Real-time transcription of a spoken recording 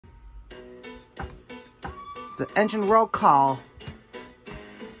So engine roll call.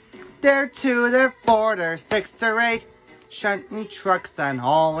 They're 2, they're 4, they're 6, they're 8. Shunting trucks and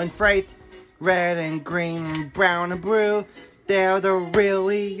hauling freight. Red and green, brown and blue. They're the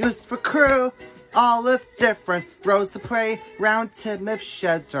really useful crew. All of different roads to play. Round Tidmouth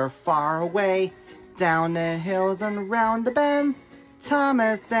sheds are far away. Down the hills and round the bends.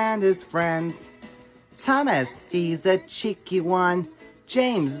 Thomas and his friends. Thomas, he's a cheeky one.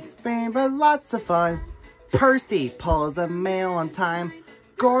 James is vain but lots of fun. Percy pulls a mail on time.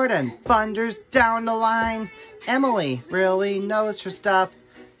 Gordon thunders down the line. Emily really knows her stuff.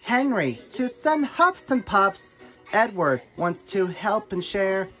 Henry toots and huffs and puffs. Edward wants to help and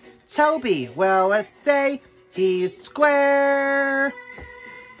share. Toby, well, let's say he's square.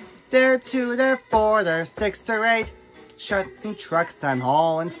 They're 2, they're 4, they're 6, they're 8. Shunting trucks and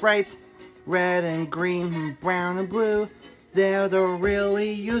hauling freight. Red and green, brown and blue. They're the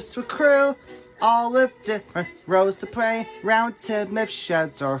really useful crew. All of different roads to play. Round Tidmouth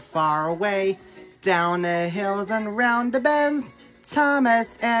sheds are far away. Down the hills and round the bends. Thomas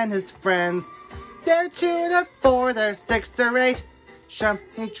and his friends. They're 2, they're 4, they're 6, they're 8.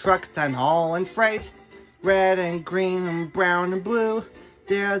 Shunting trucks and hauling freight. Red and green and brown and blue.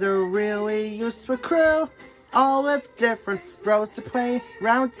 They're the really useful crew. All of different roads to play.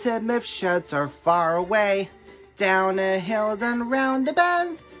 Round Tidmouth sheds are far away. Down the hills and round the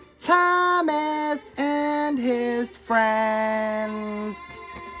bends. Thomas and his friends.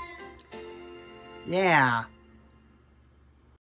 Yeah.